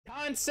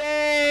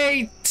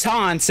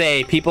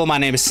Tansei, people, my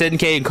name is Sin. You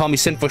can call me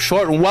Sin for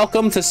short, and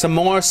welcome to some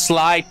more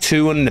Sly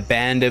 2 and the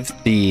Band of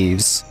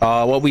Thieves.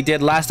 What we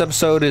did last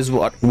episode is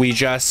what we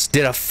just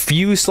did a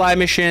few Sly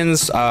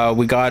missions.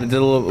 We did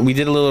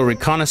a little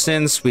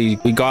reconnaissance. We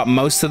got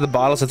most of the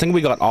bottles. I think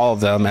we got all of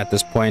them at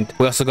this point.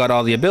 We also got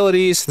all the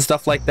abilities and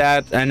stuff like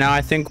that. And now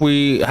I think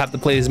we have to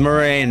play as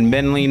Murray and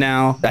Bentley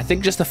now. I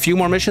think just a few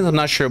more missions. I'm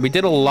not sure. We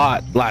did a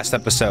lot last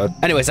episode.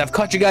 Anyways, I've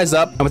caught you guys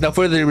up, and without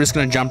further ado, we're just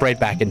gonna jump right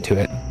back into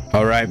it.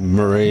 All right,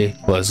 Murray,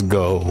 let's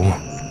go.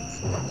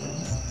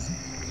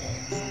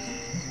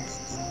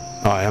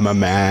 I am a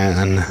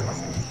man.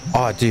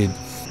 Oh, dude,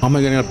 how am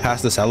I gonna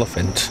pass this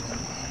elephant?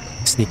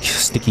 Sneak,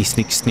 sneaky,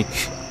 sneak, sneak.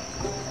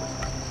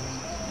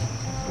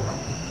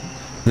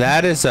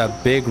 That is a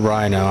big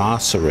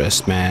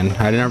rhinoceros, man.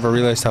 I never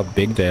realized how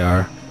big they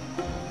are.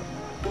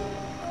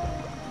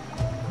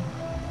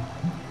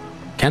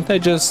 Can't I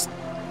just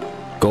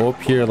go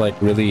up here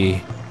like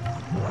really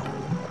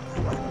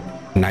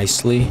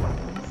nicely?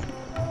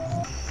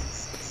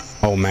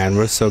 Oh man,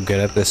 we're so good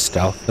at this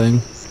stealth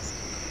thing.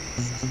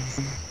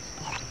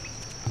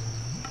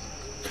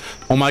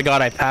 Oh my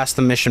god, I passed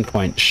the mission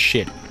point.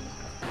 Shit.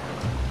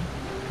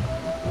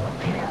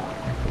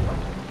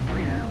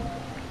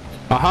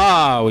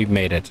 Aha, we've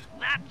made it.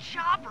 That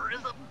chopper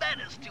is a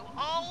menace to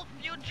all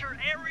future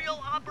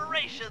aerial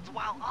operations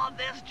while on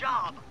this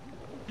job.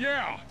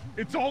 Yeah,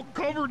 it's all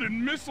covered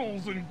in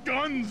missiles and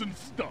guns and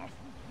stuff.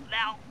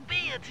 Now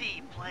be a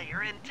team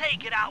player and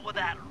take it out with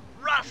that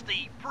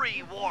rusty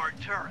pre-war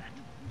turret.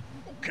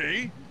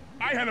 Okay,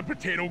 I had a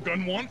potato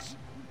gun once.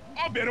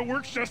 I'll bet it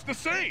works just the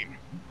same.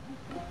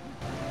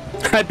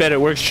 I bet it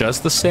works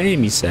just the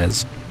same, he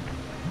says.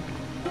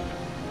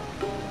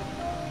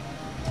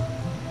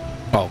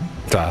 Oh,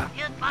 duh.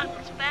 Hit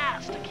buttons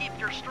fast to keep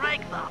your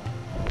strength up.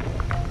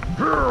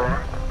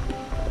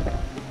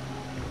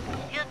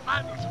 Hit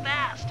buttons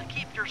fast to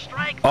keep your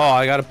strength up. Oh,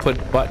 I gotta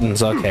put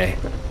buttons, okay.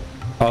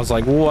 I was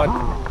like, what?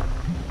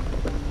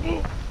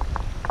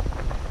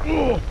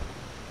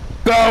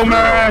 Go,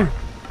 man!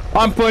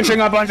 I'm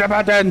pushing a bunch of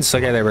buttons!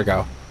 Okay, there we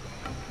go.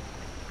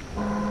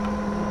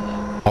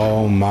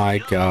 Oh my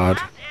god.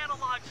 Left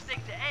analog stick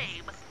to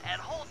aim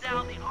and hold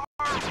down the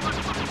R1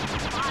 button to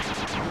fire.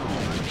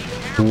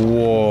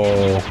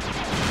 Whoa.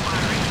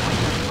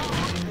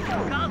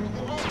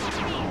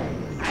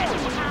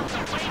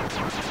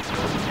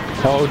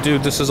 Oh,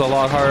 dude, this is a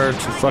lot harder to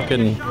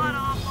fucking...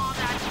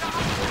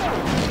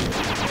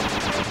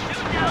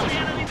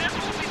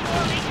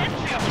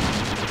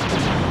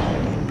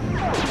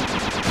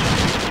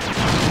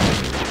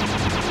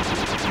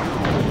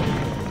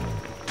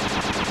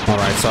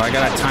 Alright, so I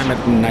gotta time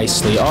it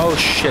nicely. Oh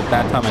shit,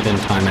 that time I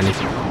didn't time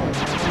anything.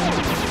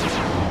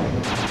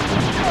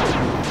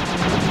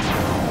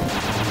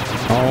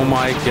 Oh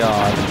my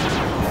god.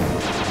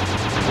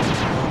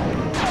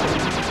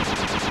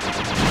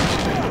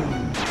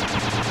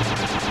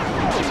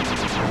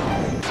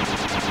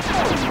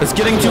 It's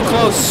getting too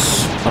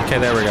close. Okay,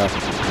 there we go.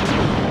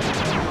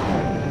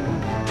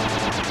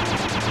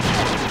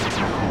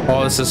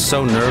 Oh, this is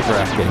so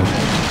nerve-wracking.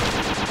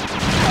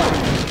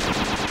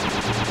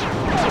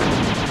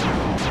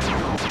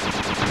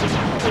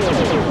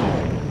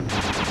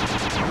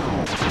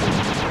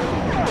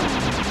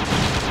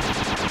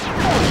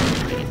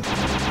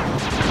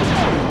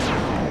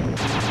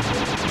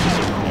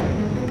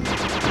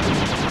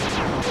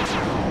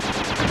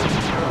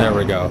 There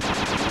we go.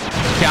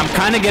 Okay, I'm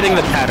kind of getting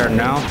the pattern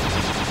now.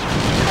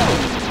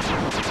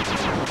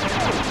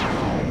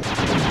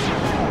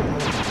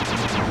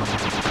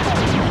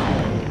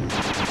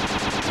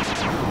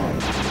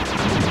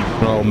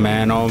 Oh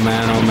man, oh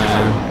man, oh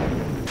man.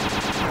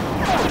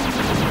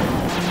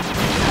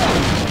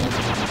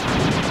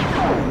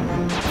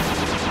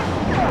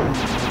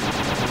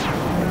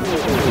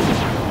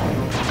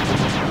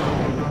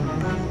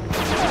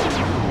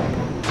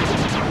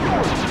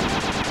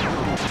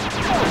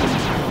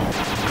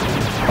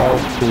 Oh,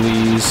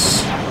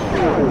 please.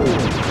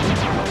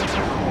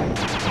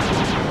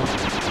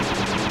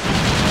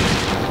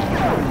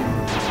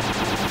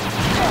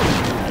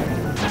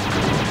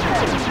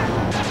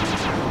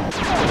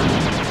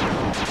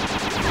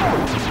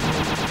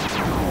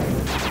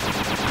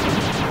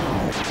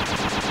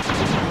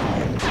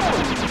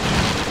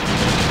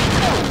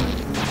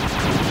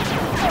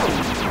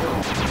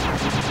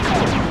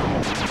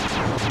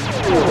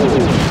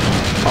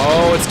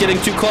 Oh, it's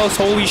getting too close.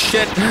 Holy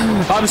shit.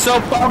 I'm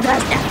so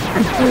focused.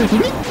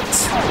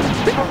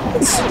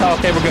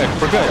 Okay, we're good.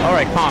 We're good. All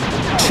right, calm.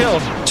 Chill.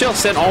 Chill,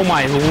 Sin. Oh,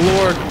 my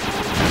lord.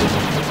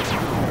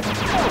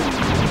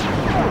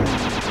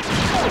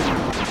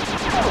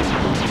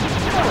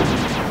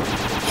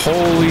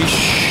 Holy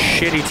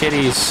shitty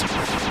titties.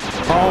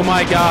 Oh,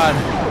 my God.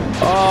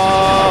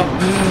 Oh.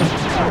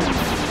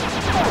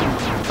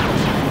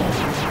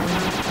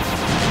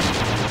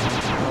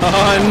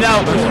 Oh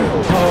no!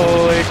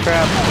 Holy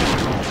crap!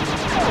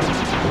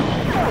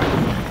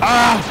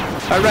 Ah!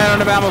 I ran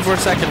out of ammo for a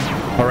second.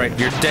 All right,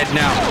 you're dead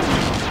now.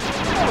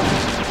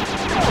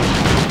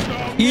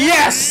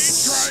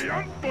 Yes!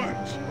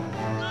 Triumphant!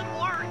 Good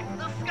work.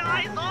 The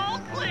sky's all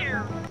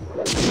clear.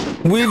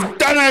 We've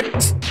done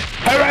it!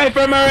 Hooray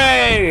for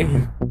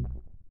Murray!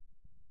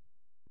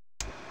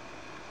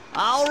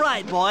 All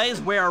right,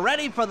 boys, we're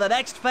ready for the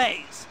next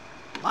phase.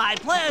 My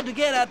plan to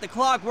get at the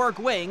clockwork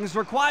wings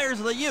requires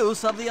the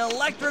use of the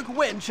electric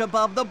winch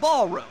above the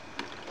ballroom.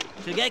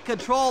 To get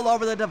control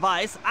over the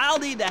device, I'll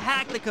need to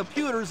hack the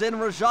computers in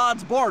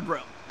Rajad's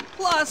boardroom.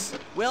 Plus,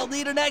 we'll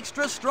need an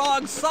extra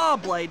strong saw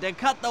blade to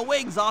cut the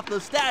wings off the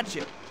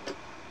statue.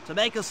 To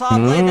make a saw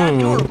blade that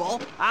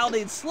durable, I'll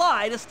need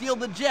Sly to steal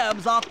the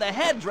gems off the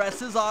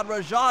headdresses on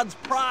Rajad's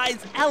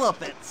prize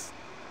elephants.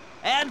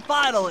 And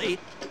finally,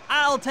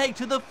 I'll take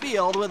to the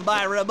field with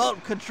my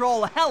remote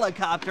control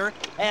helicopter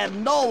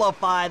and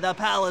nullify the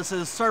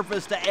palace's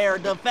surface-to-air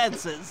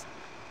defenses.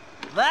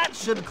 That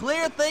should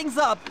clear things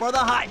up for the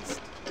heist.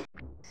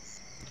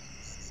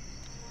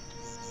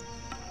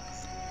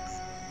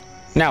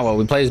 Now what,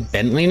 we play as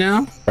Bentley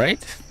now, right?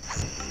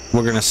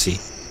 We're gonna see.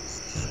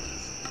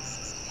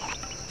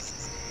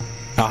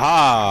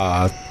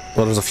 Aha!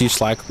 Well, there's a few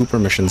Sly Cooper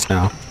missions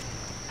now.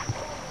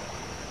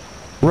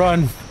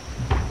 Run!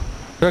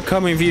 They're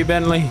coming for you,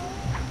 Bentley.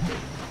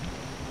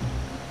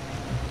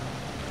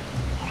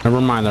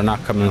 Never mind, they're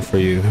not coming for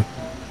you.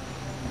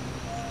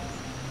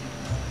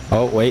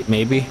 Oh, wait,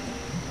 maybe.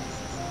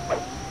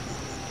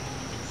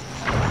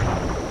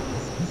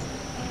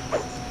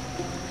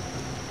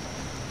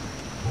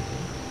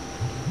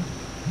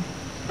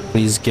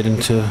 Please get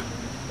into...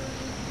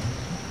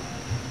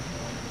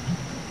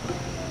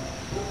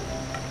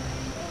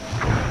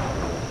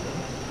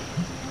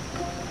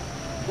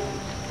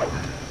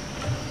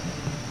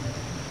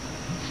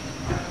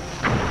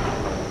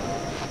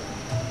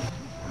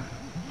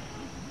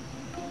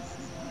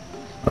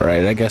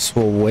 Alright, I guess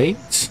we'll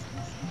wait.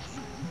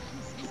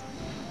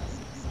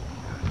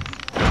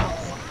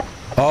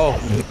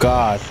 Oh,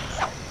 God.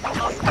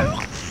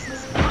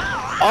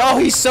 Oh,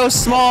 he's so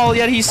small,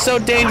 yet he's so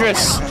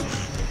dangerous.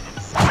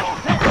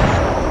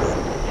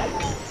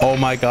 Oh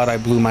my God, I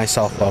blew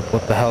myself up.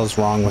 What the hell is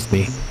wrong with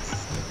me?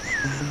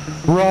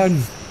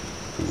 Run!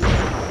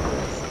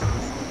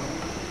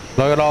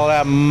 Look at all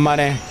that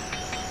money.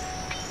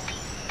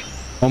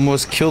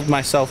 Almost killed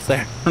myself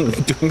there.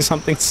 Doing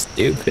something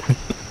stupid.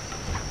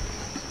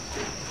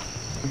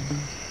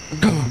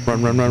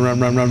 Run, run, run, run,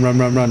 run, run, run,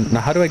 run, run.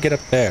 Now, how do I get up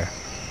there?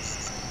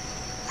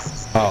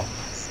 Oh,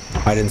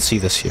 I didn't see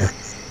this here.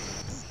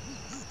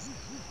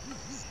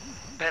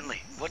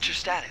 Bentley, what's your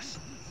status?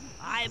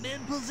 I'm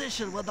in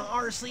position with the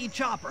RC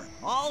chopper.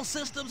 All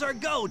systems are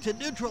go to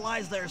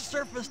neutralize their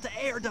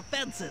surface-to-air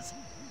defenses.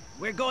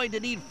 We're going to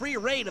need free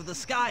reign of the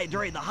sky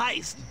during the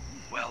heist.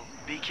 Well,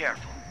 be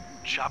careful.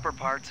 Chopper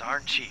parts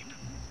aren't cheap.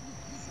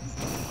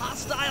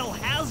 Hostile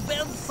has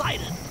been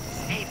sighted.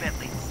 Hey,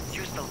 Bentley,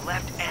 use the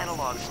left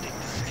analog stick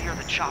to steer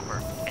the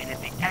chopper and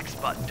hit the X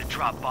button to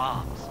drop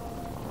bombs.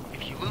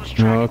 If you lose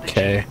track of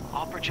the Jeep,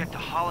 I'll project a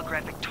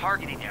holographic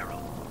targeting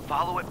arrow.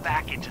 Follow it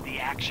back into the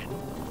action.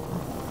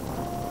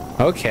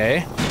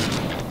 Okay.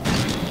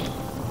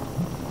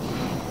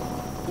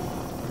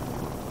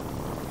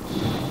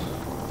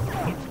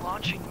 It's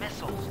launching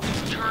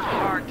missiles. Turn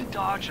hard to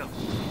dodge them.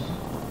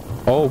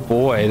 Oh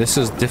boy, this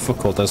is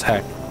difficult as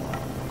heck.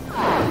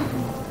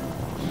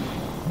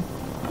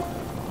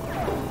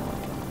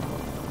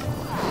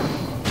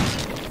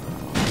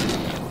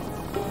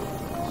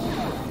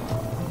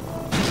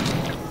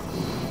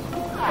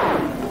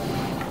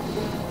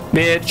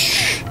 Bitch.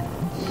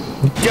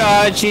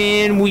 Dodge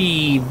and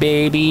weave,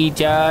 baby.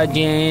 Dodge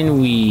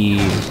and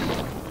weave.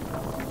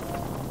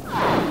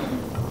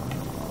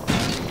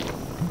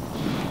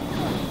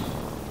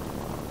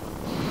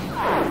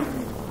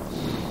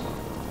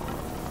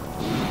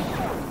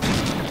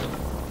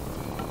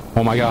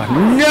 Oh my God.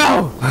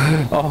 No!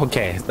 Oh,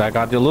 okay. That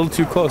got a little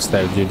too close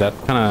there, dude. That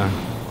kind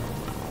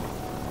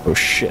of... Oh,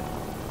 shit.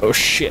 Oh,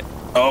 shit.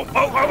 Oh,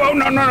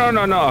 no, no, no,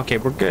 no, no. Okay,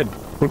 we're good.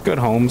 We're good,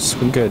 Holmes.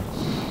 We're good.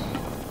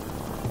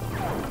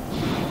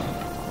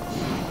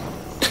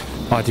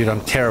 Oh, dude,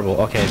 I'm terrible.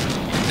 Okay,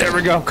 there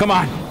we go. Come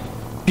on,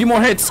 a few more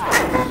hits.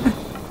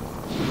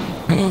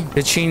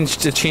 It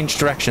changed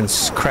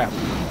directions. Crap.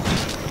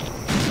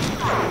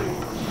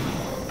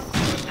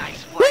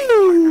 Nice flight,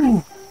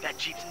 partner. That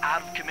Jeep's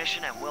out of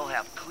commission, and we'll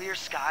have clear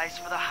skies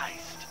for the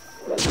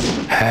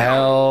heist.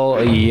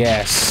 Hell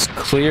yes,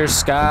 clear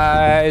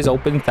skies,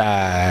 open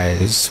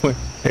thighs. Wait,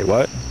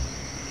 what?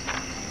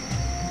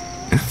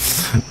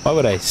 Why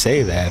would I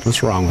say that?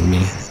 What's wrong with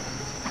me?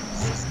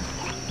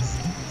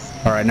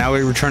 All right, now we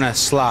return as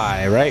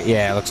Sly, right?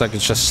 Yeah, it looks like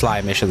it's just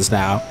Sly missions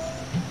now.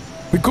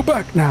 We go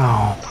back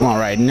now. All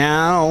right,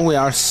 now we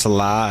are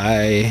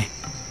Sly.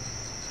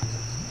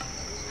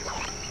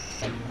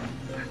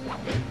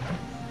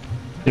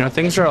 You know,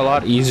 things are a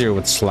lot easier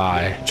with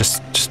Sly,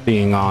 just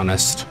being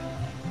honest.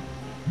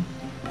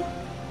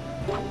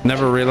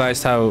 Never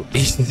realized how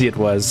easy it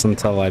was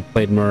until I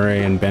played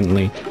Murray and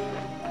Bentley.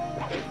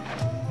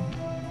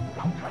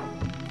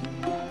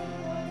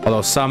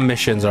 Although some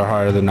missions are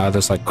harder than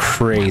others, like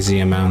crazy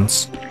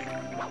amounts.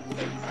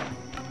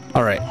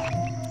 All right,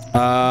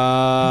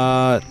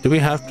 Do we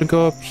have to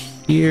go up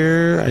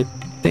here? I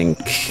think.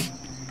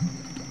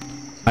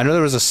 I know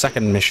there was a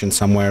second mission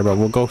somewhere, but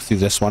we'll go through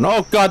this one.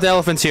 Oh god, the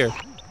elephant's here.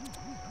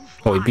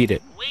 Oh, we beat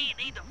it. We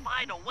need to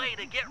find a way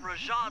to get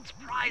Rajan's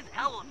prize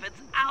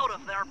elephants out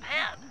of their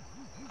pen.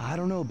 I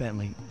don't know,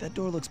 Bentley. That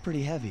door looks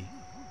pretty heavy.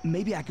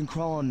 Maybe I can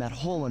crawl on that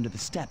hole under the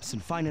steps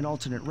and find an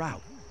alternate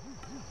route.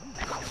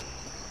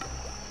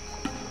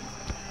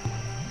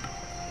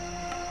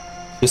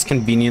 Just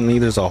conveniently,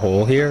 there's a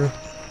hole here.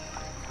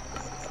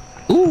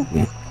 Ooh.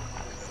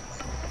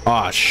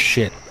 Oh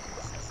shit.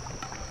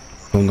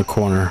 Go in the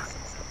corner.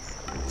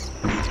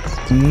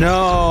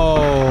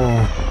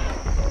 No.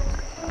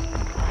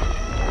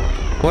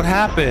 What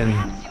happened?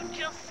 You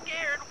just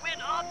scared,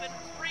 went up and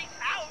freaked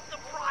out the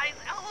prize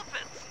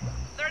elephants.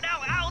 They're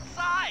now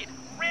outside,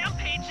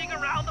 rampaging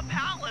around the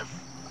palace.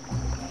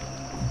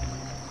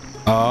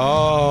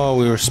 Oh,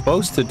 we were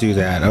supposed to do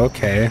that.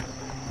 Okay.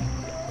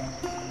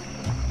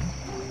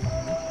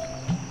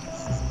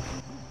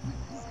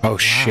 Oh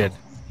shit.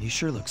 You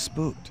sure look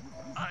spooked.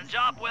 A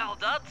job well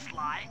done,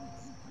 Sly.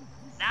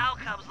 Now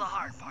comes the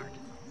hard part.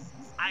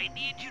 I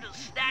need you to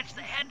snatch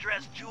the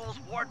headdress jewels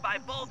worn by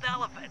both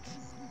elephants.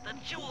 The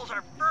jewels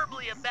are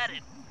firmly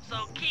embedded,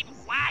 so keep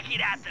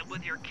whacking at them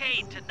with your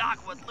cane to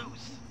knock one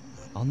loose.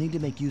 I'll need to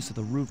make use of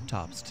the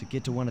rooftops to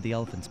get to one of the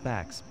elephants'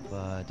 backs,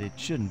 but it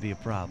shouldn't be a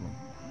problem.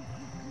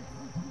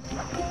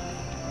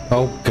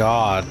 Oh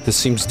god, this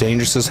seems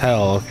dangerous as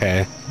hell.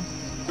 Okay.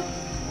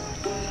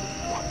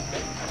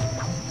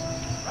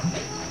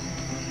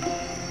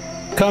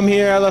 Come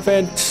here,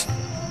 elephant.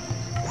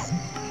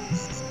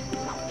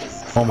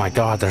 Oh my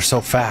god, they're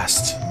so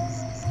fast.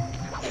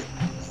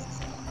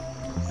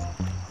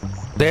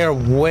 They're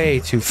way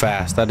too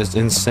fast. That is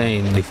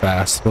insanely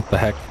fast. What the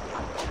heck?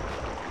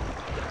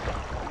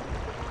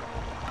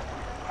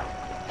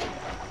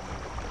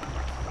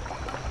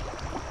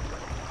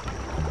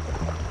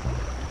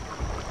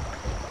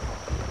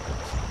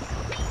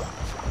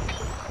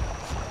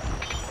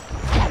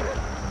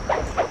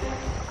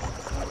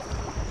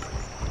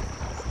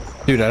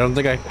 Dude, I don't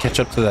think I can catch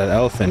up to that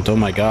elephant. Oh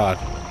my god.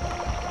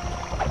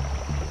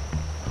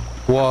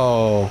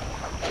 Whoa.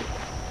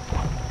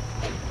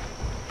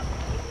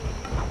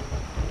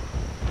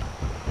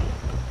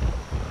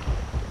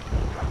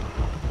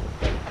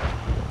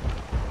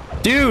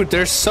 Dude,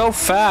 they're so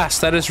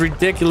fast. That is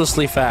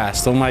ridiculously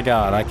fast. Oh my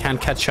god, I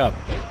can't catch up.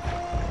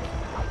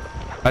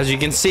 As you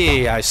can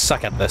see, I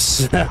suck at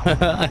this.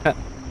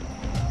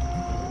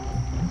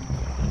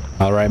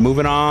 All right,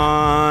 moving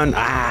on.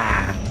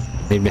 Ah,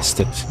 they missed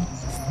it.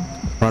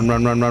 Run,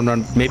 run, run, run,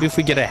 run. Maybe if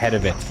we get ahead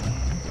of it.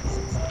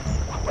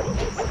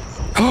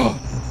 Oh,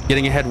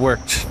 getting ahead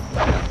worked.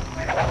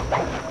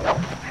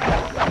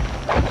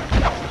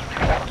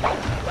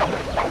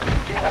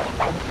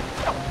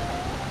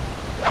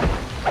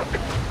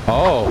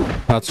 Oh,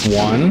 that's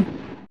one.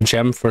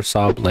 Gem for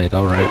saw blade.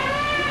 All right.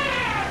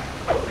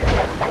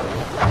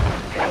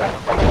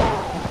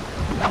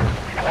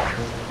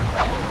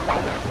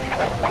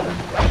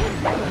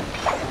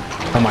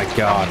 Oh my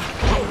god.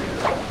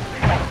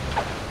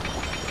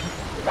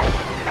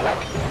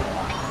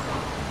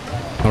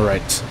 All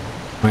right.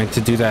 I have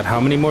to do that how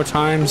many more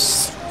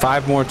times?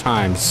 5 more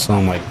times.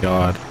 Oh my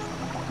god.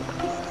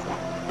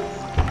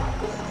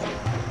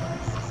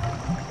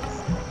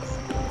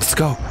 Let's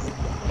go.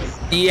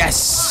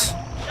 Yes.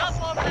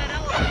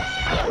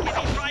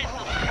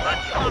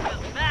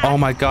 Oh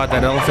my god,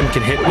 that elephant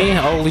can hit me?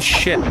 Holy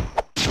shit.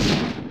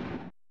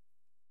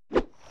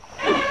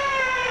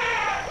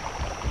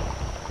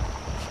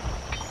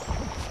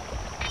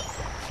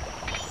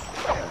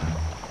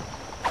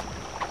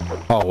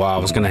 Oh wow, I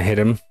was gonna hit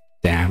him.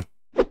 Damn.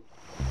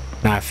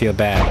 Now I feel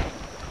bad.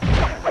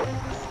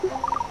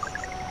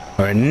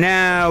 Alright,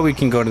 now we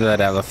can go to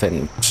that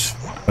elephant.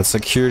 But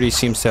security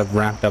seems to have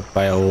ramped up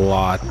by a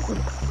lot.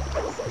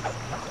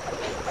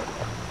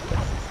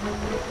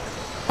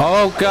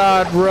 Oh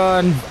god,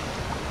 run!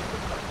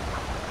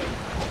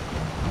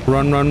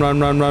 Run, run, run,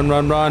 run, run,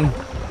 run, run.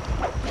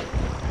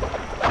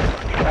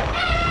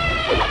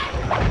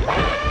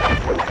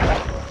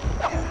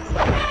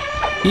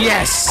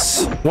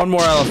 Yes! One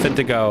more elephant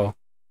to go.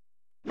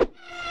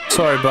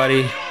 Sorry,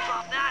 buddy.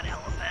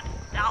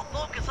 Now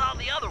focus on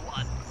the other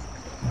one.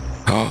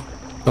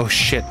 Oh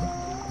shit.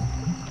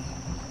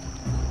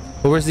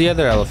 Where's the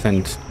other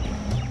elephant?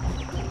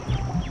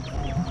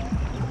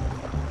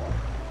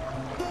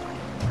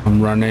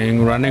 I'm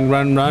running, running,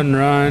 run, run,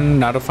 run.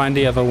 Now to find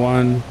the other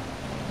one.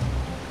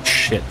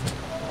 Shit.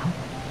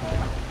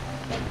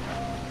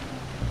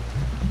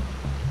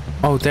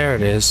 Oh, there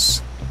it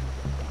is.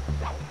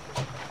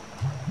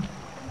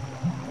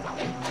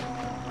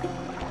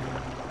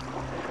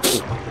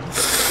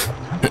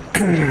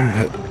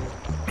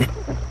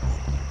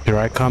 Here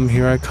I come,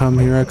 here I come,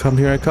 here I come,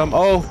 here I come.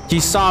 Oh, he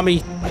saw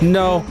me.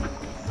 No.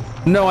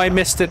 No, I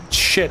missed it.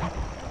 Shit.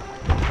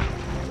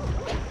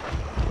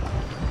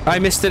 I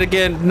missed it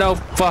again. No,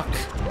 fuck.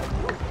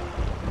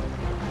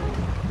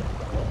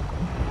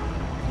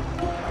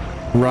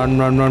 Run,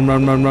 run, run,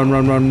 run, run, run,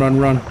 run, run, run,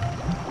 run.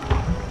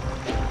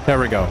 There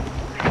we go.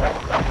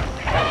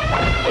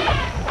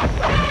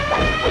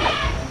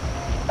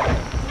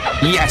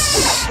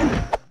 Yes!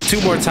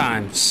 2 more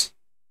times.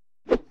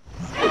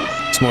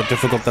 It's more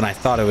difficult than I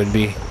thought it would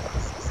be.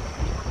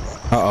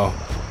 Uh-oh.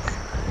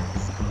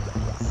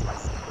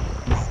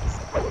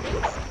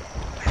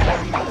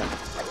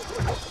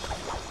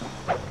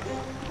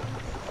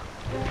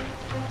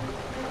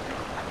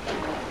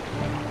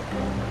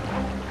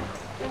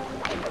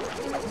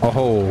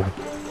 Oh.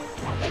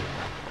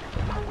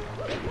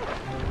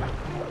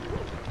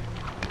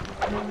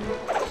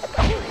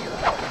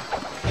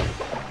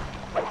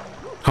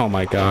 Oh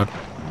my god.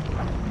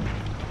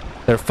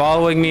 They're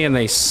following me and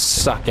they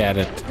suck at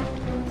it.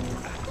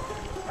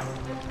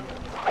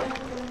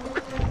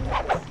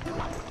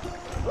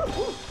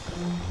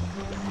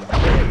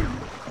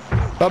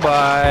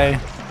 Bye-bye.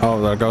 Oh,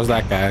 there goes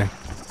that guy.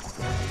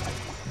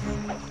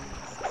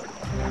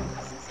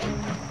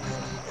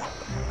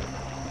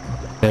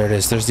 There it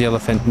is. There's the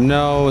elephant.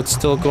 No, it's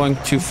still going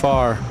too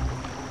far.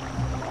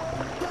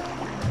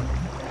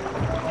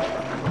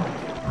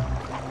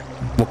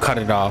 We'll cut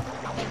it off.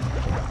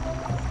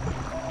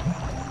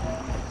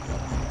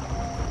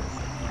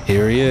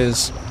 Here he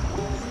is.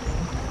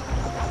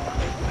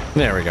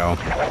 There we go.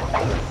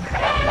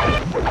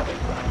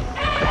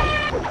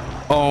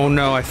 Oh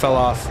no, I fell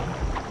off.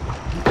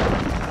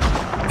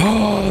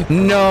 Oh,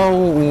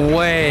 no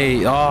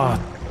way. Oh,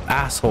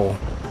 asshole.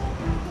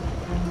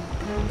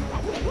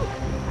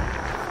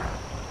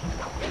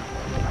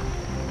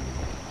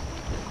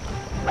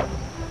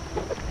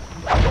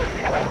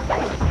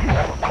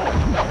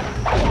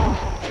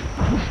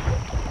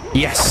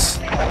 Yes.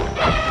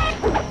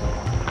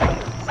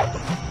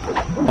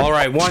 All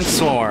right, once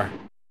more.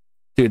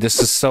 Dude, this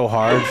is so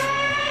hard.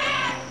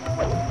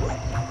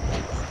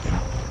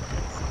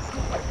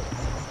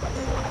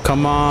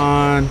 Come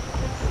on.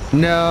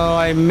 No,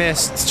 I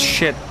missed.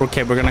 Shit.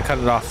 Okay, we're gonna cut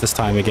it off this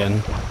time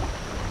again.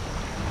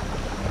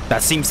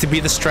 That seems to be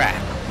the strat.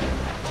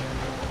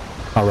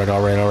 All right,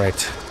 all right, all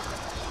right.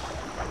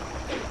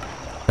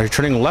 Are you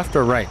turning left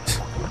or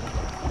right?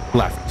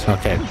 Left.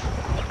 Okay.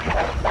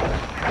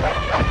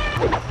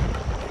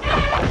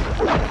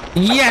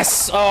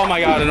 Yes! Oh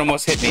my god, it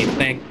almost hit me.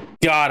 Thank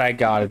God I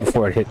got it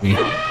before it hit me.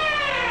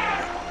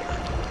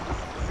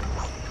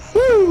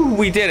 Woo!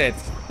 We did it.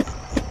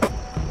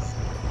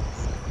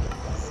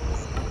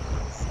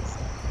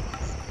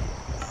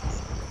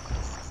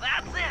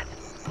 That's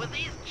it. With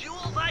these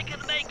jewels, I can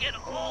make an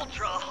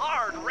ultra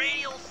hard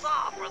radial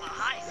saw for the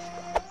heist.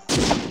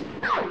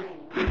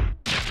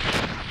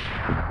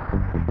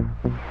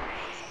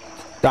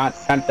 Dot,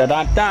 dot, dot,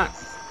 dot, dot.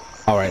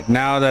 All right,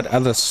 now that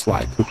other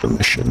slycooper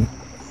mission,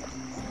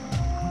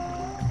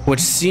 which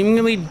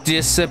seemingly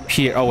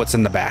disappeared. Oh, it's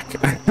in the back.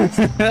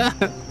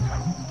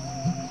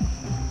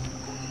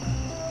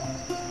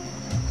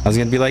 I was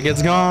gonna be like,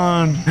 it's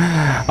gone.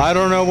 I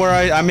don't know where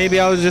I maybe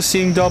I was just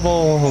seeing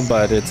double,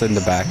 but it's in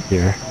the back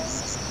here.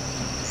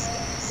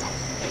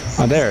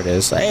 Oh, there it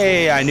is.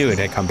 Hey, I knew it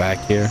had come back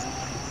here.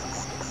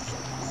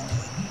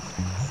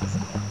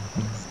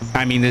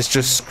 I mean, this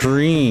just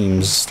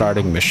screams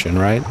starting mission,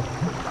 right?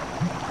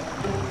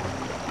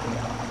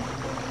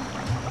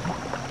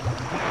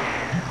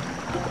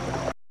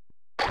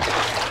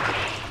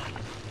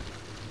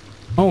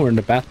 Oh, we're in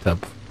the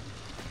bathtub.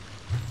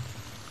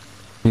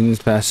 In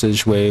this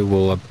passageway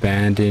will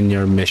abandon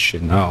your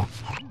mission. Oh.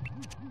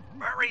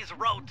 Murray's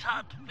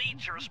rotund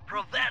features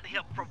prevent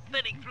him from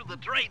fitting through the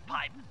drain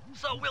pipe,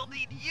 so we'll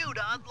need you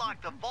to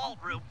unlock the vault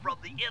room from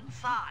the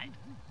inside.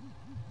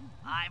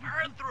 I've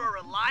heard through a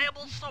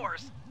reliable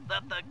source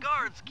that the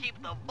guards keep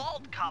the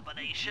vault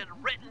combination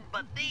written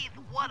beneath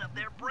one of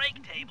their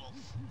break tables.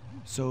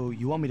 So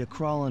you want me to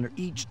crawl under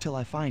each till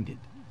I find it?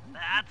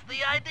 That's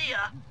the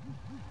idea.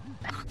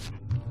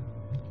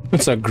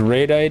 That's a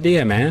great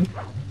idea, man.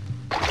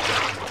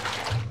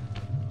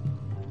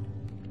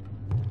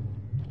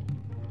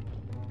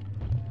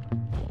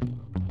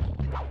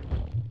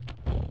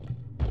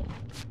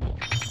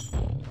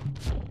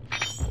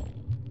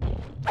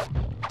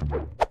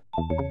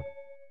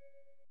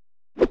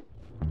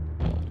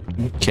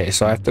 Okay,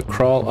 so I have to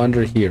crawl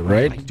under here,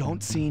 right? I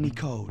don't see any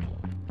code.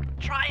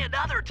 Try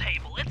another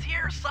table. It's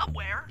here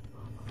somewhere.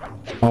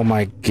 Oh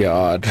my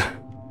god.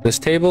 This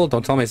table?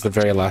 Don't tell me it's the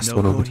very last No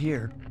one. code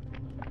here.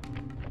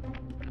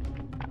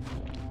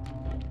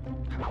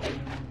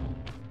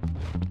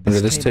 Under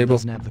this table?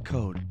 Doesn't have the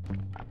code.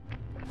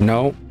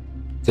 No.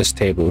 This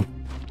table.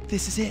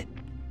 This is it.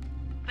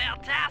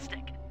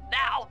 Fantastic.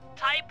 Now,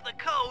 type the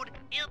code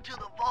into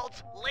the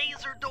vault's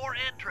laser door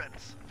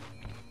entrance.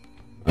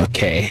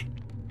 Okay.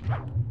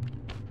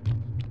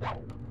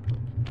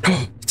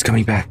 It's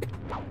coming back.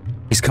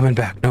 He's coming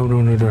back. No,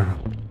 no, no, no.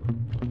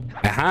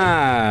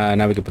 Aha!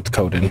 Now we can put the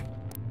code in.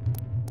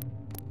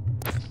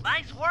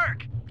 Nice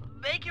work.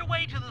 Make your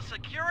way to the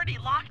security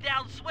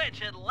lockdown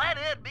switch and let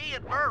in me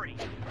and Murray.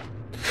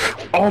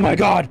 Oh my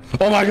god!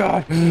 Oh my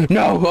god!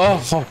 No! Oh.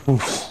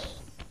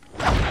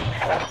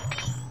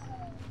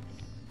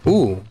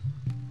 Ooh.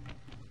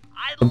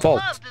 I'd The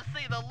vault. love to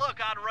see the look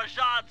on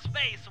Rajan's Dot's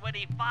face when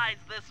he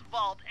finds this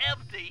vault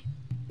empty.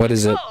 What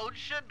is it? Code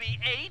should be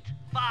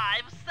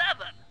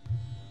 857.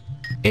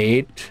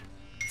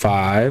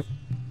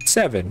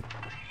 857.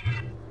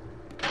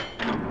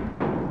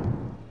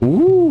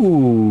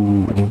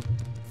 Ooh.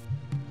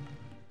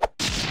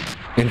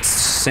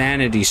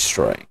 Insanity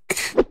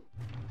strike.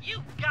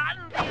 You've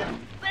gotten the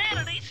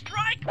insanity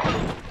strike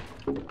move.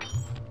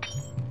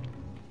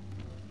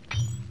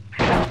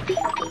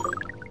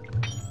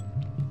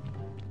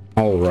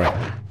 All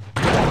right.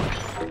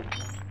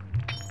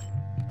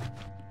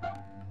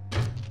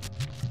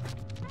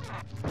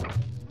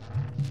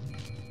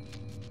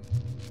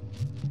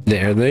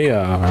 There they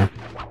are.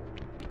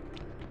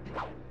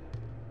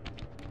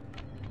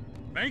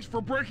 Thanks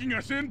for breaking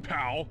us in,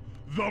 pal.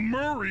 The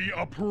Murray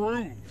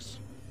approves.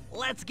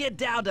 Let's get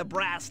down to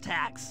brass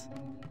tacks.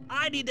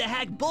 I need to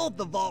hack both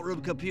the vault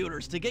room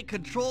computers to get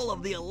control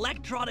of the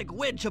electronic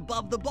winch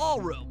above the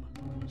ballroom.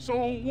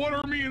 So what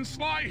are me and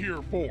Sly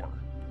here for?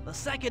 The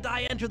second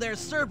I enter their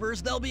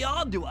servers, they'll be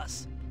on to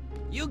us.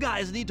 You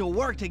guys need to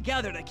work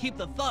together to keep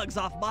the thugs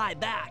off my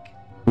back.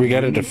 We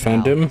gotta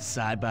defend him.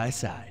 Side by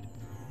side.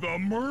 The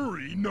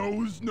Murray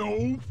knows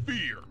no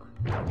fear.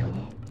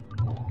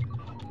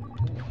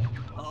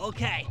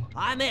 Okay,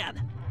 I'm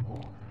in.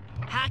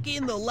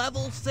 Hacking the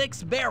level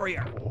 6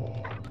 barrier.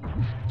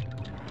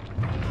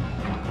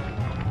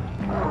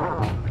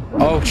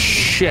 Oh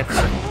shit.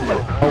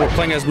 Oh, we're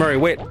playing as Murray.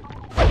 Wait.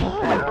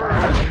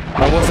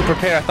 I wasn't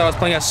prepared. I thought I was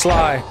playing as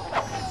Sly.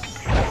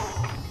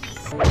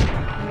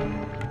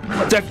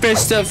 The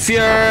Fist of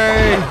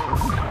Fury!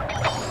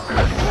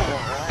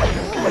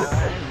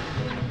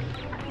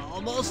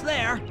 Almost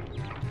there.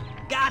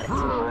 Got it.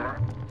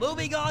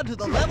 Moving on to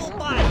the level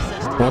 5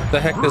 system. What the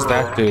heck does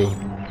that do?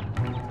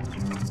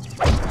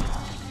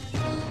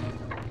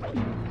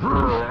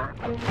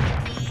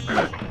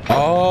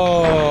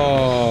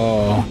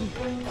 Oh.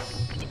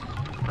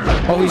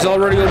 Oh, he's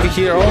already over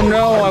here. Oh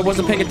no, I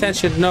wasn't paying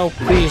attention. No,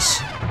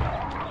 please.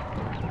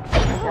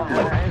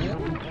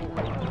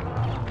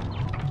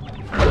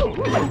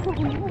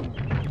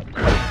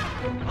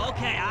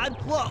 Okay, I'm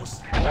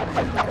close.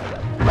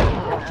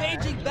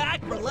 Changing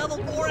back for level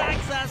 4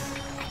 access.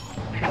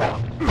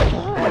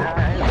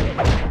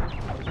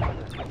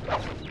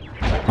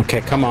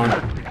 Okay, come on.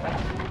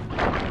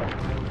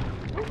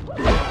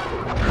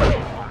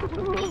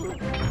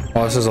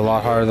 Oh, this is a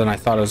lot harder than I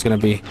thought it was gonna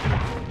be.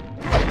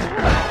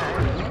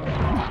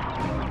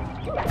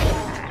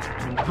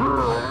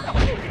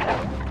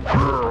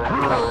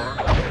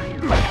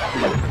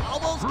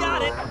 Almost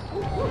got it.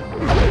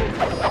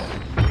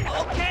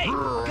 Okay,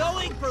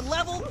 going for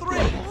level 3.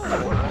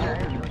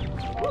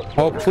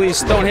 Oh,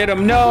 please don't hit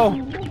him. No.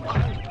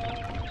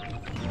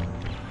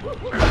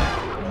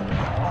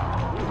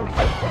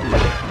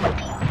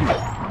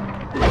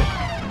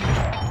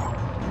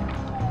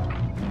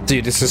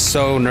 Dude, this is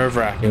so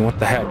nerve-wracking. What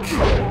the heck?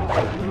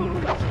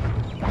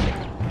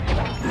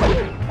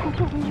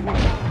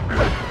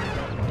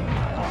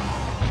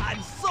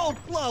 I'm so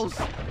close.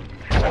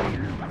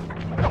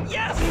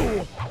 Yes!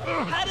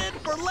 Headed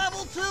for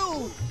level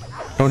 2.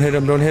 Don't hit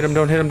him, don't hit him,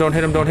 don't hit him, don't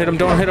hit him, don't hit him,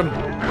 don't hit him.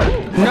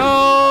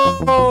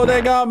 No!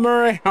 They got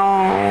Murray.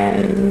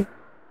 Oh.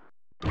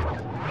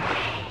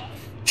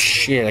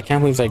 Shit, I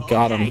can't believe they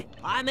got him.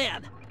 I'm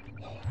in.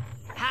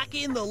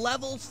 Hacking the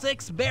level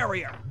 6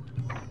 barrier.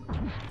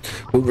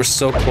 We were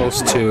so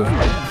close to.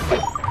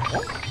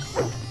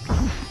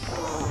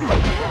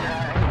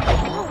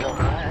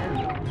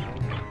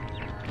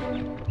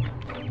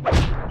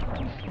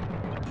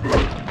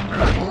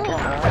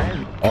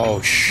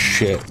 Oh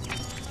shit.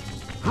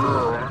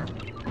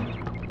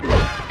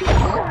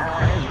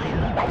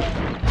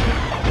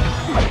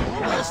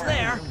 Almost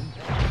there.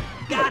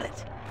 Got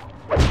it.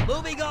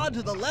 Moving on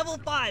to the level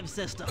 5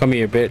 system. Come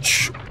here,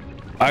 bitch.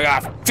 I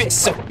got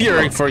Fists of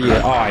Fury for you.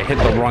 Oh, I hit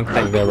the wrong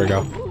thing. There we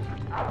go.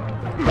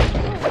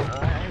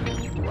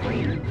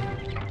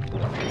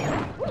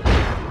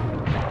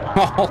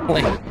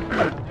 Holy.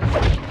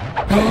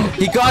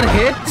 He got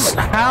hit?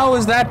 How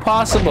is that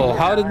possible?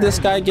 How did this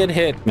guy get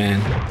hit, man?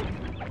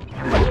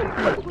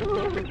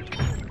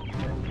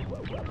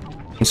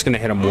 I'm just gonna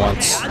hit him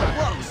once. Okay,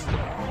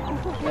 I'm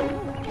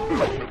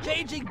close.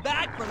 Changing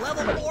back for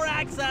level 4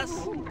 access.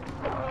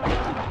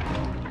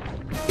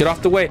 Get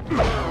off the way.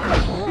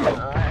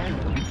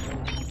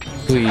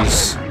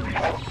 Please.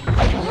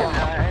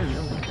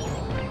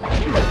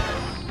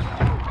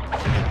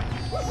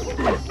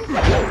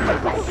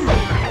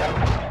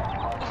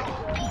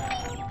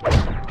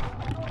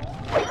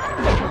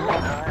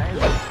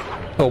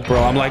 Oh,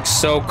 bro, I'm like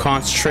so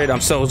concentrated. I'm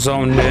so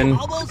zoned in.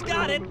 Almost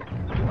got it.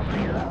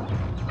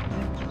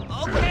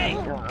 Okay,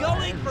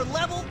 going for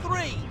level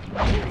 3.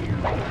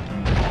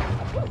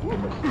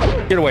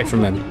 Get away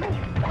from him.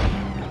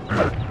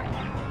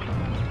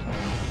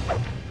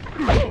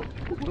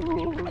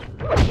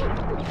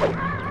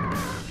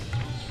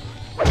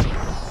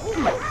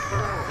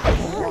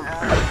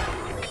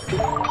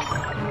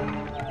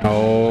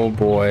 Oh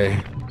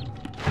boy.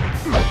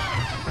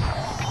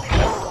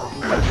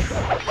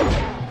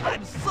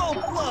 I'm so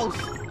close.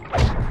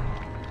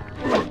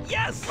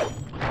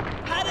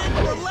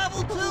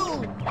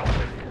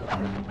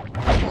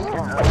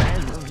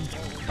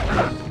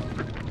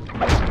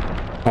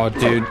 Oh,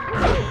 dude.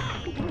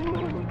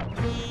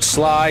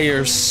 Sly,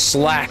 you're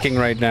slacking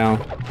right now.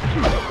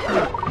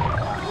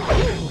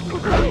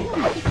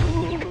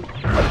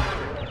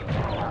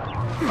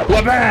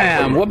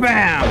 Wha-bam!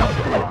 Wha-bam!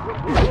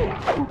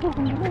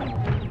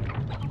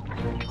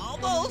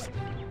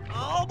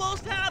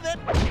 Almost have it.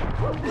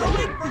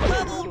 Going for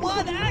level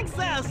 1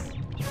 access.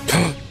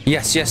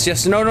 Yes, yes,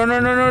 yes. No, no, no,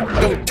 no,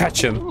 no. Don't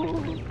touch him.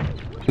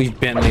 Leave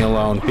Bentley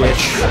alone,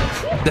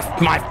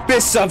 bitch. My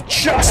fists of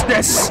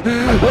justice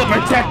will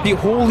protect you.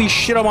 Holy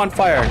shit, I'm on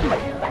fire.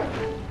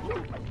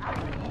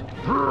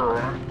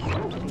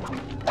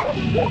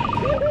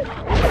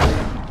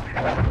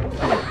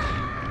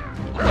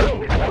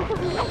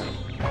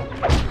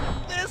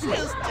 This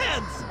is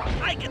tense.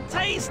 I can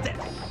taste it.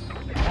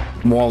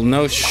 Well,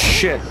 no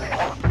shit.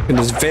 It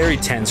is very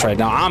tense right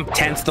now. I'm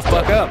tense the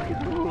fuck up.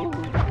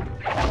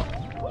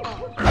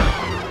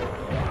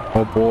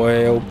 Oh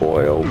boy, oh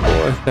boy, oh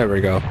boy. There we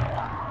go.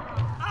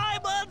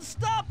 I'm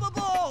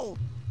unstoppable!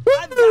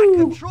 I've got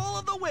control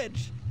of the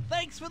winch.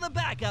 Thanks for the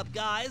backup,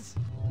 guys.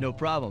 No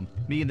problem.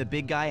 Me and the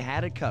big guy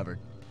had it covered.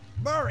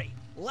 Murray,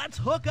 let's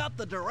hook up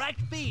the direct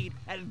feed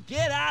and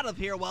get out of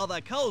here while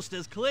the coast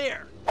is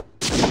clear.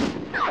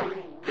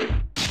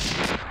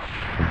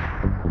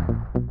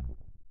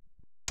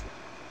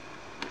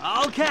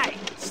 Okay,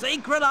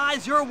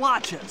 synchronize your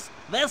watches.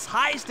 This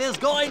heist is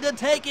going to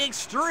take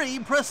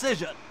extreme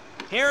precision.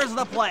 Here's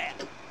the plan.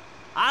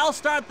 I'll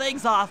start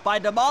things off by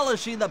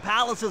demolishing the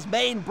palace's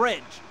main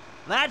bridge.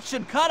 That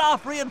should cut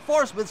off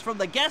reinforcements from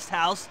the guest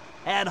house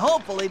and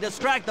hopefully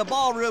distract the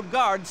ballroom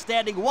guards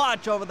standing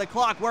watch over the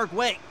Clockwork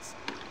Wings.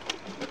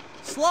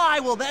 Sly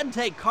will then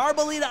take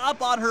Carmelita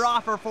up on her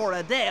offer for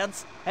a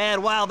dance,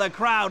 and while the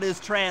crowd is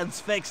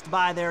transfixed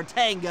by their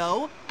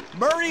tango,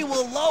 Murray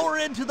will lower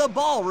into the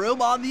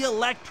ballroom on the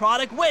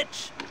electronic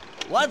winch.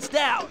 Once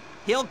down,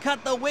 he'll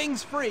cut the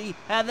wings free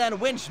and then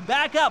winch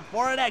back up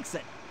for an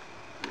exit.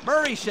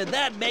 Murray should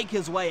then make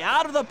his way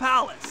out of the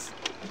palace.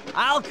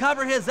 I'll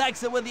cover his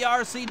exit with the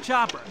RC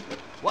chopper.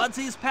 Once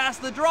he's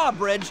past the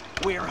drawbridge,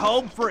 we're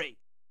home free.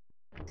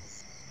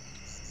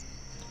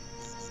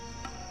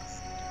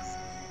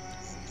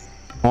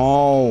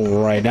 All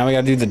right, now we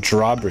gotta do the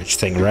drawbridge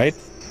thing, right?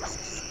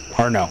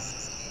 Or no?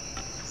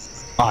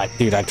 Ah,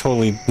 dude, I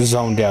totally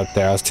zoned out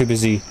there. I was too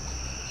busy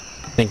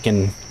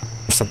thinking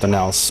of something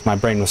else. My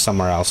brain was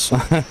somewhere else.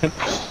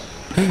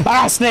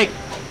 Ah, snake!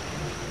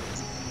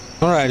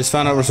 Alright, I just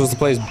found out we're supposed to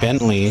play as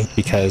Bentley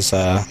because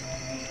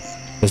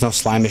there's no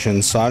Sly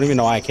missions, so I don't even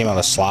know why I came out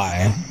of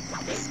Sly.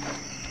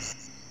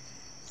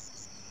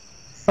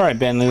 Alright,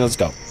 Bentley, let's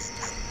go.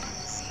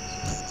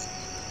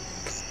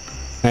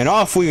 And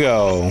off we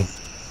go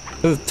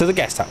to the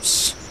guest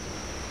house.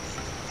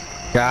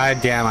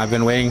 God damn, I've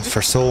been waiting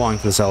for so long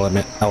for this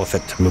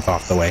elephant to move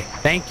off the way.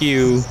 Thank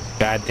you.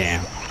 God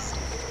damn.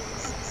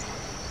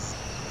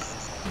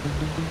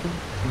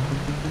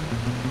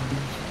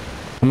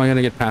 How am I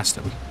gonna get past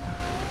him?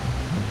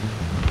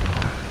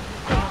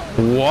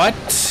 What?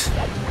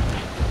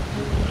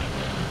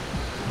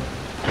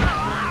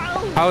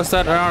 How is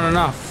that not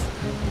enough?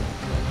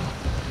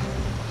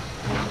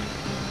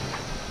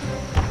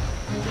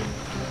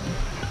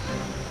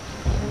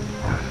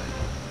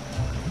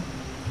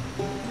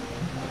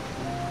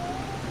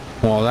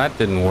 Well, that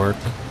didn't work.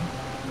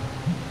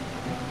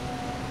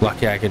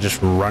 Lucky I could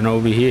just run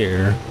over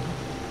here.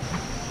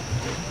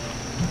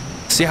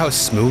 See how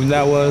smooth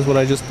that was, what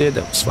I just did?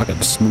 That was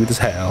fucking smooth as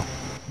hell.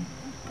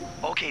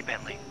 Okay,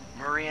 Bentley.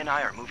 Murray and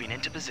I are moving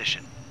into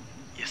position.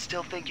 You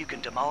still think you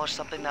can demolish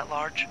something that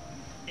large?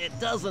 It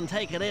doesn't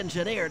take an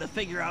engineer to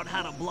figure out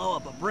how to blow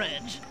up a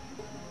bridge.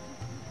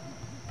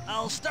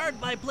 I'll start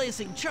by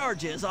placing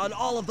charges on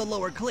all of the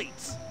lower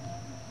cleats.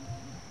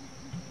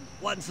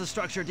 Once the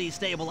structure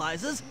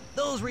destabilizes,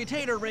 those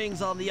retainer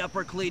rings on the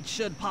upper cleats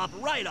should pop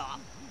right off.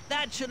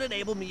 That should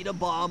enable me to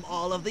bomb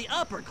all of the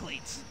upper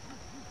cleats,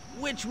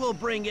 which will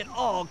bring it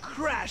all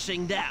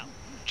crashing down.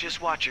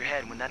 Just watch your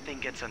head when that thing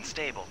gets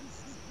unstable.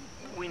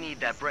 We need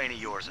that brain of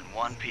yours in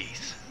one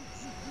piece.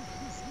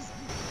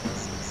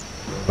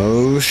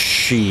 Oh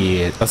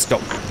shit. Let's go.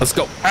 Let's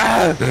go.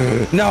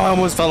 Ah! No, I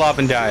almost fell off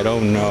and died. Oh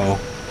no.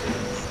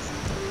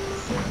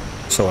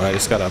 So I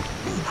just gotta...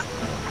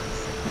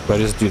 Do I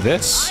just do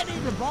this? I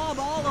need to bomb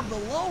all of the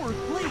lower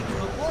cleats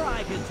before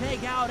I can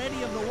take out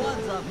any of the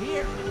ones up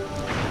here.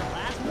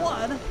 Last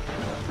one.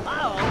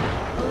 Uh-oh,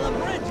 the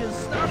bridge is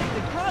starting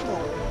to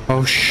crumble.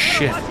 Oh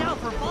shit. Watch out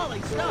for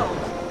falling stones.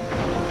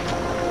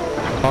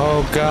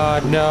 Oh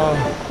god, no.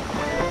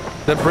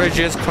 The bridge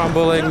is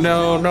crumbling.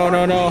 No, no,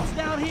 no, no.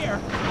 Down here.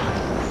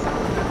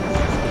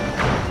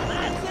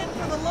 That's it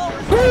for the lower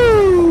cleats.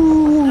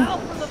 Woo! Now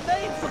for the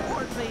main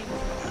support beams.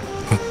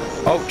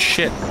 Oh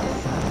shit.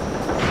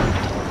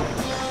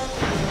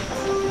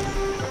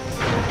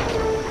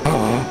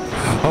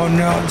 Oh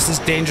no, this is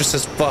dangerous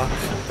as fuck.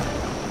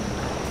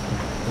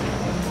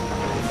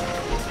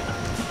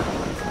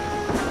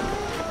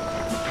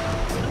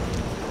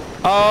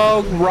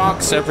 Oh,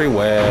 rocks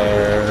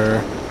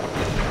everywhere.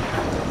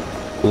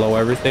 Blow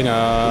everything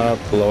up.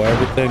 Blow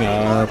everything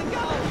up.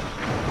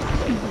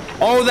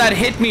 Oh, that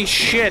hit me.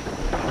 Shit.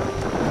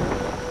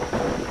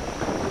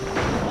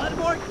 One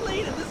more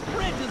clean and this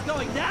bridge is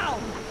going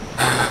down.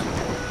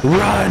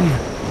 Run.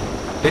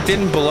 It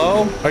didn't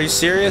blow? Are you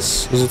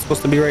serious? Was it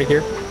supposed to be right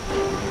here?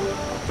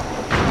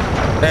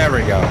 There we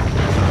go.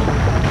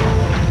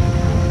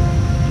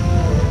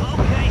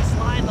 Okay,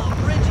 Sly, the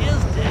bridge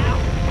is down.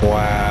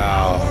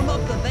 Wow. Warm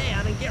up the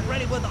van and get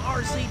ready with the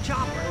RC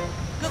chopper.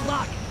 Good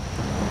luck.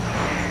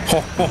 Ho,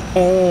 ho,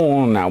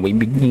 ho. Now we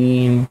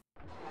begin.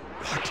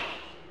 What?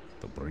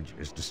 The bridge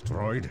is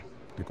destroyed.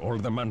 Take all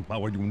the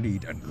manpower you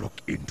need and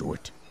look into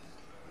it.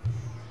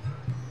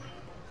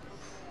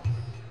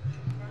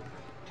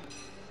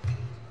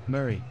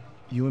 Murray,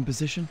 you in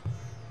position?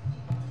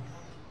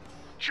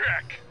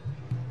 Check.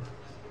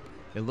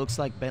 It looks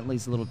like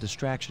Bentley's little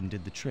distraction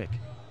did the trick.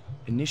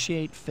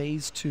 Initiate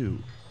phase 2.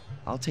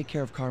 I'll take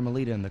care of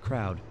Carmelita and the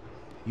crowd.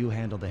 You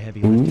handle the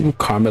heavy lifting. Ooh,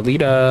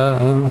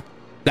 Carmelita.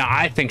 Now,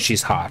 I think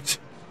she's hot.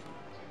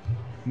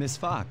 Miss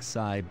Fox,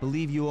 I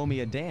believe you owe me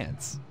a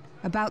dance.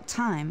 About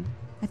time.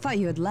 I thought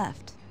you had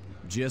left.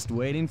 Just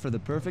waiting for the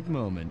perfect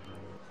moment.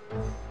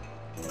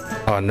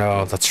 Oh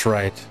no, that's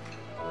right.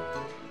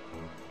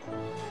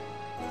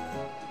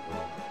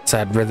 It's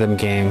that rhythm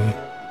game.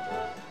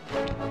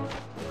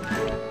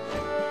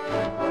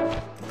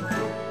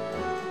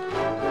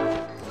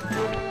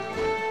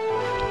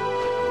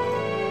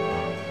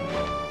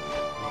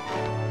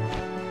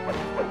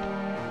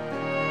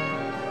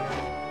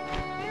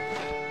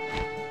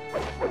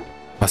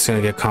 That's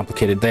gonna get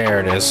complicated. There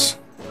it is.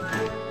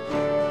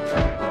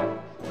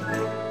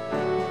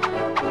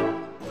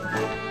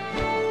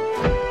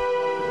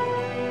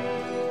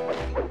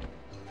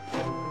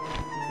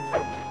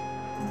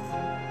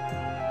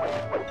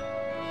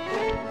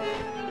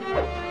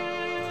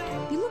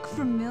 You look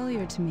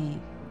familiar to me.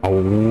 Oh.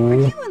 Are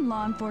you in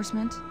law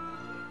enforcement?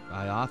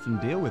 I often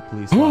deal with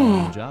police while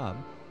on the job.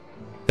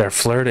 They're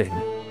flirting.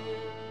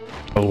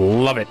 Oh,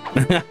 love it.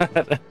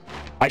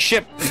 I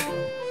ship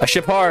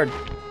hard.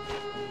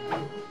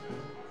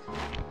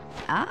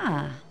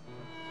 Ah.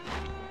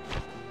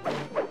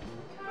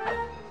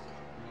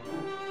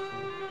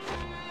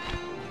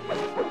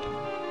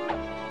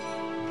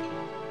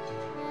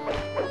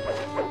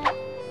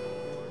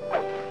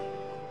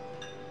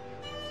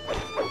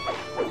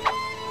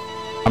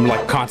 I'm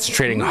like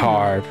concentrating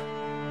hard.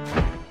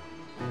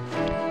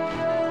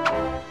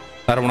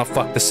 I don't want to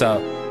fuck this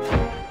up.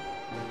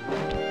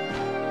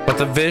 But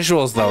the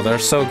visuals though, they're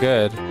so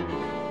good.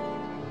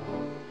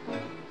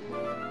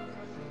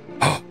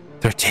 Oh,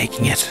 they're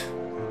taking it.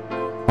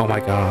 Oh my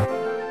god.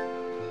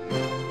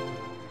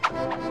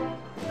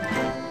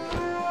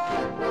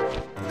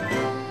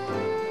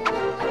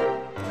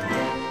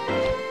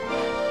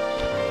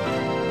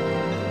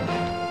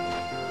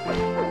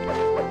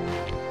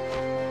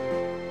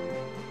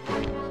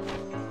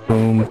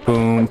 Boom,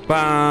 boom,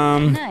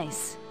 bam.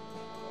 Nice.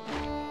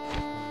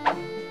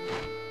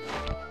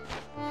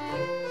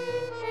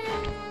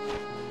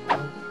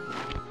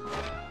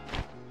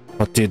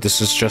 Oh, dude,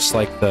 this is just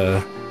like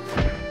the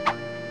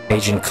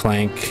Agent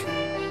Clank.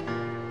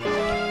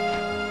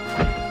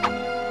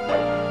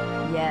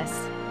 Yes.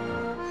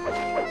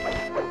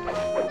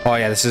 Oh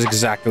yeah, this is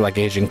exactly like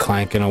Agent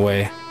Clank in a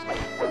way.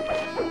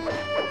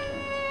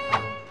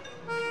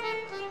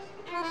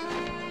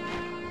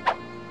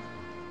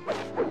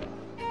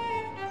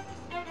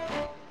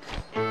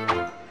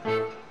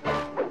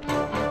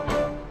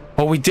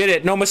 Oh, we did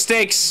it! No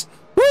mistakes!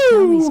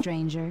 Tell me, Woo!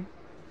 stranger.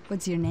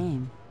 What's your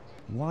name?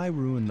 Why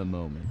ruin the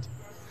moment?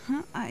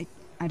 Huh? I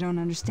don't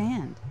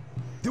understand.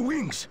 The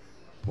wings!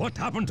 What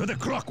happened to the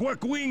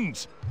clockwork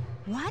wings?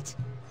 What?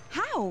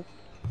 How?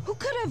 Who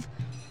could have?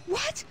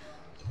 What?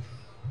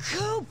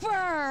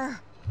 Cooper!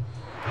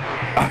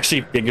 Oh,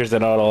 she figures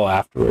it out all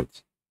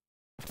afterwards.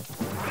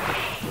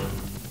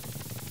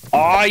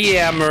 Oh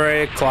yeah,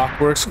 Murray,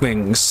 clockwork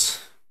wings.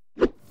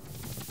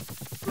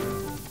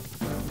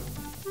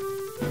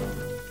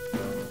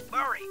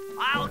 Murray,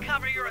 I'll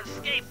cover your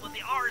escape with the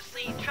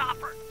RC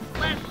chopper.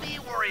 Let me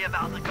worry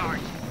about the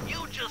guards.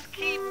 You just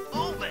keep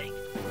moving.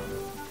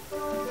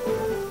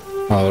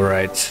 All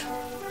right.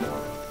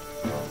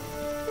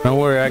 Don't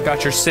worry, I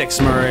got your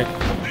 6, Murray.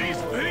 These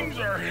things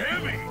are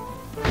heavy.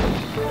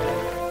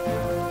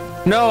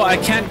 No, I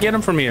can't get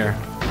him from here.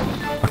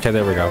 Okay,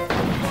 there we go.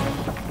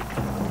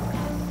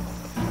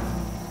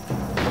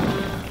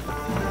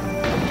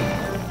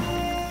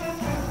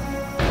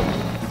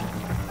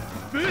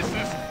 This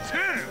is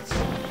tense.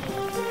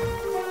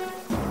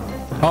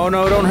 Oh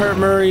no, don't hurt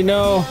Murray,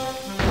 no.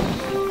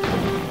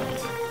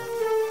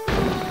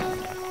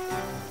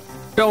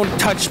 Don't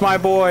touch my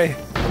boy.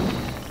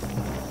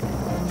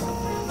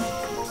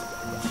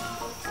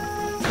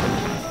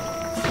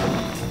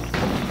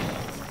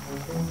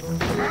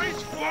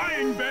 Nice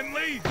flying,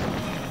 Bentley.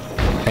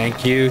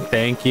 Thank you,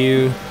 thank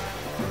you.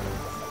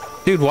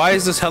 Dude, why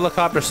is this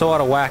helicopter so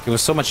out of whack? It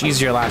was so much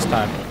easier last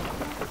time.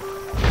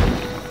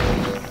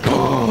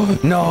 Oh,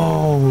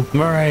 no,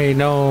 Murray,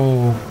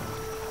 no.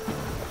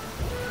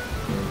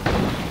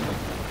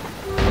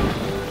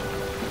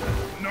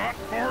 Not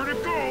far to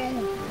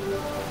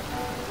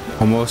go.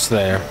 Almost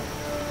there.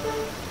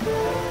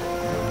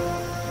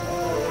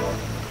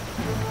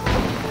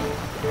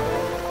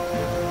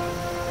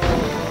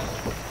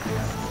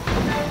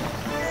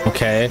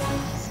 Okay.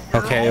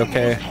 Okay,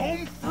 okay.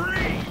 Home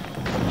free.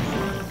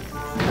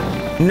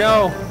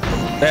 No!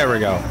 There we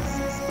go.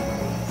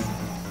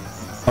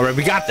 Alright,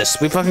 we got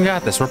this. We fucking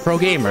got this. We're pro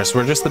gamers.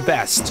 We're just the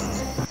best.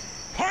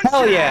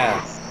 Hell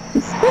yeah!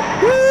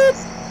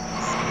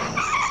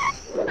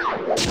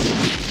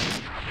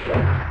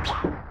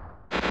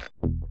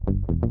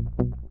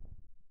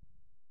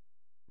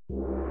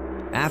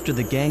 After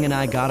the gang and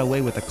I got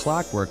away with the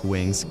clockwork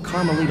wings,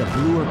 Carmelita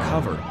blew her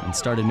cover and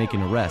started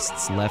making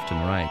arrests left and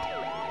right.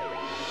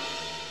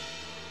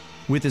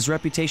 With his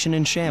reputation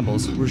in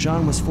shambles,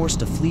 Rajan was forced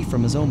to flee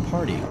from his own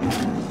party.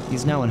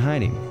 He's now in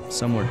hiding,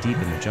 somewhere deep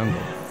in the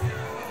jungle.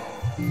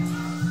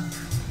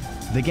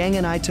 The gang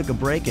and I took a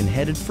break and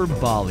headed for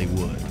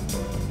Bollywood.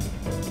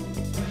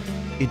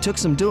 It took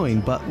some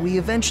doing, but we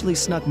eventually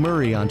snuck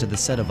Murray onto the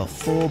set of a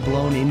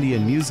full-blown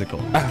Indian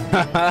musical.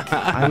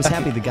 I was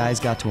happy the guys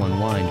got to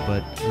unwind,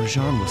 but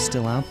Rajan was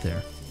still out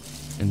there.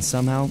 And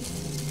somehow,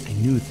 I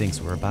knew things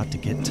were about to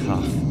get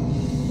tough.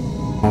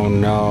 Oh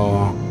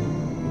no.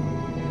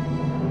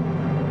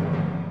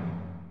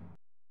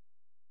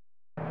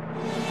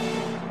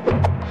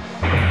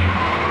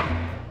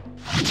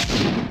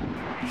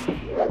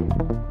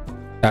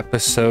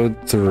 Episode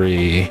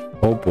 3.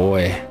 Oh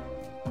boy.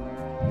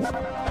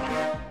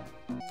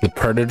 The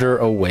Predator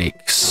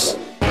awakes.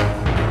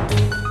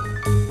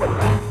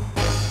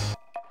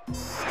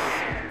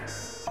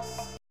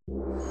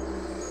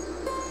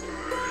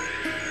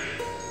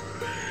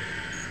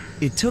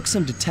 It took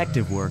some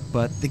detective work,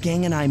 but the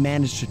gang and I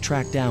managed to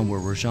track down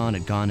where Rajan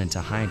had gone into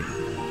hiding.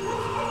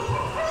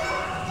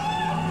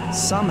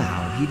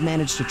 Somehow, he'd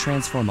managed to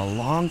transform a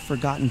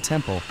long-forgotten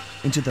temple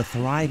into the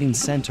thriving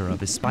center of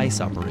his spice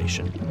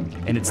operation,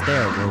 and it's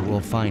there where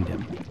we'll find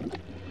him.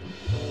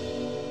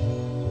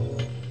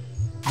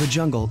 The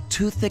jungle,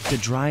 too thick to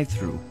drive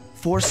through,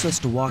 forced us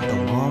to walk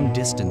the long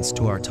distance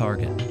to our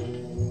target.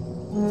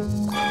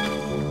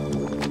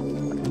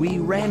 We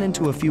ran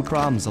into a few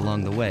problems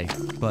along the way,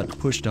 but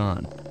pushed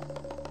on.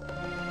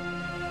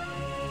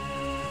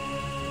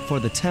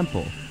 For the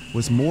temple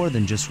was more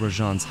than just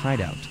Rajan's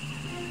hideout.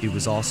 It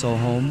was also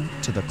home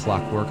to the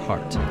Clockwork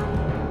Heart.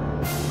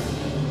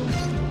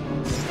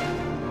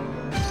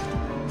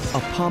 A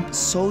pump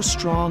so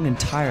strong and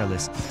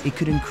tireless, it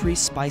could increase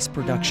spice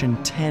production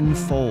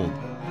tenfold.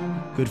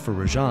 Good for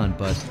Rajan,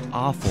 but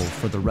awful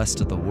for the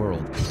rest of the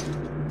world.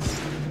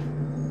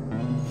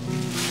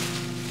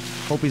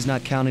 Hope he's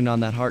not counting on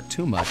that heart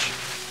too much,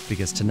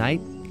 because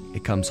tonight,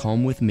 it comes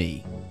home with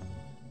me.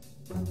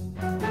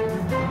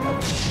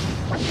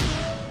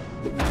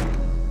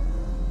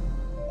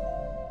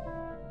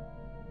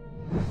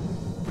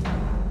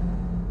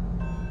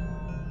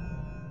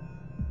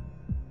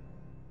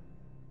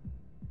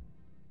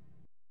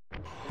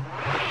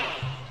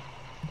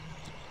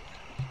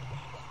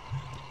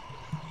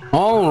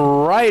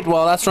 All right,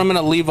 well, that's where I'm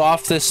going to leave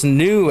off this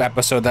new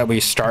episode that we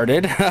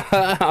started.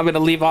 I'm going to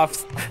leave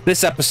off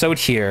this episode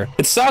here.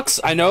 It sucks.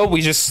 I know we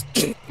just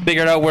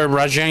figured out where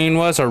Rajan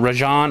was, or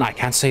Rajan. I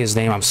can't say his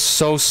name. I'm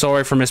so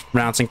sorry for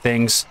mispronouncing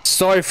things.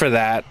 Sorry for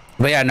that.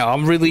 But yeah, no,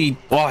 I'm really,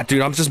 oh,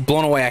 dude, I'm just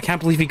blown away. I can't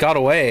believe he got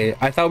away.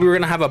 I thought we were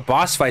going to have a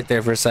boss fight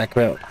there for a sec,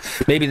 but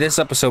maybe this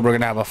episode we're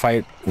going to have a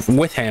fight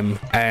with him.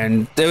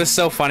 And it was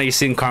so funny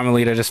seeing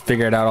Carmelita just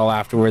figure it out all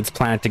afterwards,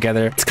 plan it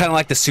together. It's kind of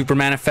like the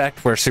Superman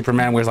effect where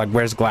Superman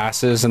wears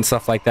glasses and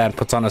stuff like that, and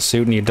puts on a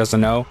suit and he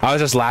doesn't know. I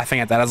was just laughing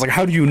at that. I was like,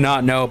 how do you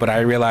not know? But I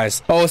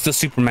realized, oh, it's the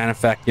Superman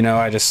effect. You know,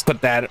 I just put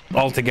that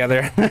all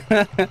together.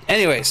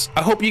 Anyways,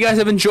 I hope you guys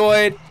have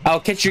enjoyed. I'll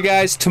catch you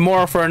guys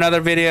tomorrow for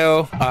another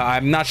video.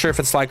 I'm not sure if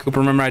it's slycooper.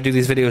 Remember, I do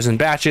these videos in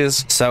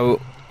batches, so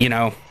you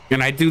know,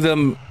 and I do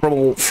them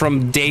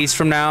from days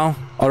from now.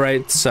 All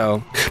right,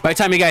 so by the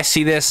time you guys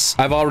see this,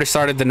 I've already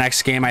started the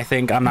next game. I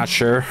think, I'm not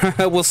sure.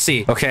 We'll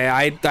see. Okay,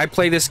 I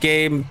play this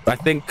game. I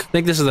think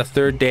this is the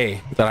third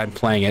day that I'm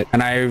playing it,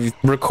 and I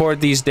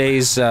record these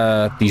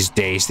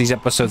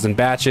episodes in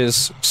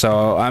batches.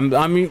 So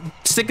I'm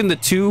sticking to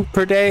 2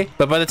 per day.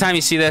 But by the time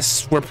you see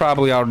this, we're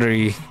probably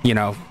already, you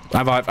know,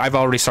 I've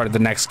already started the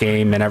next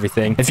game and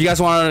everything. If you guys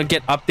want to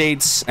get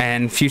updates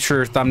and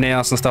future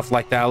thumbnails and stuff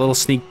like that, a little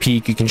sneak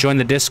peek, you can join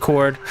the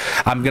Discord.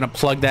 I'm gonna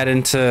plug that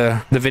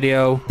into the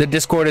video. The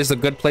Discord is a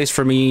good place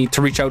for me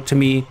to reach out to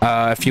me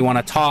if you want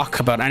to talk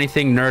about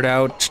anything, nerd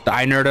out.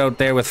 I nerd out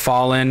there with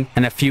Fallen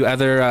and a few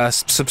other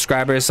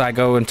subscribers. I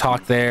go and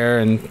talk there,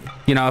 and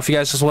you know, if you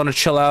guys just want to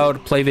chill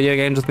out, play video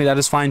games with me, that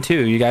is fine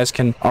too. You guys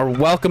are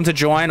welcome to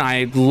join.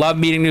 I love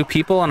meeting new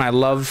people, and I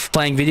love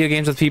playing video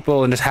games with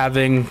people and just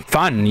having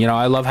fun. You know,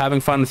 I love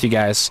having fun with you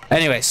guys.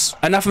 Anyways,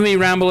 enough of me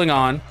rambling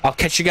on. I'll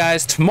catch you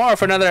guys tomorrow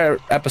for another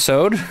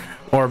episode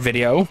or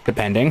video,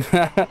 depending.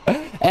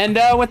 And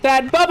with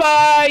that,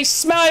 bye-bye.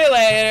 Smell you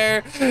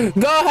later.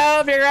 Go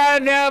have your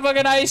goddamn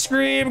fucking ice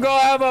cream. Go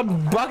have a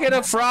bucket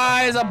of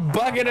fries, a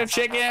bucket of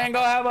chicken.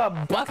 Go have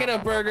a bucket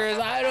of burgers.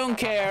 I don't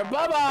care.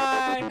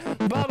 Bye-bye.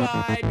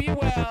 Bye-bye. Be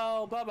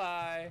well.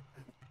 Bye-bye.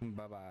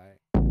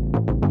 Bye-bye.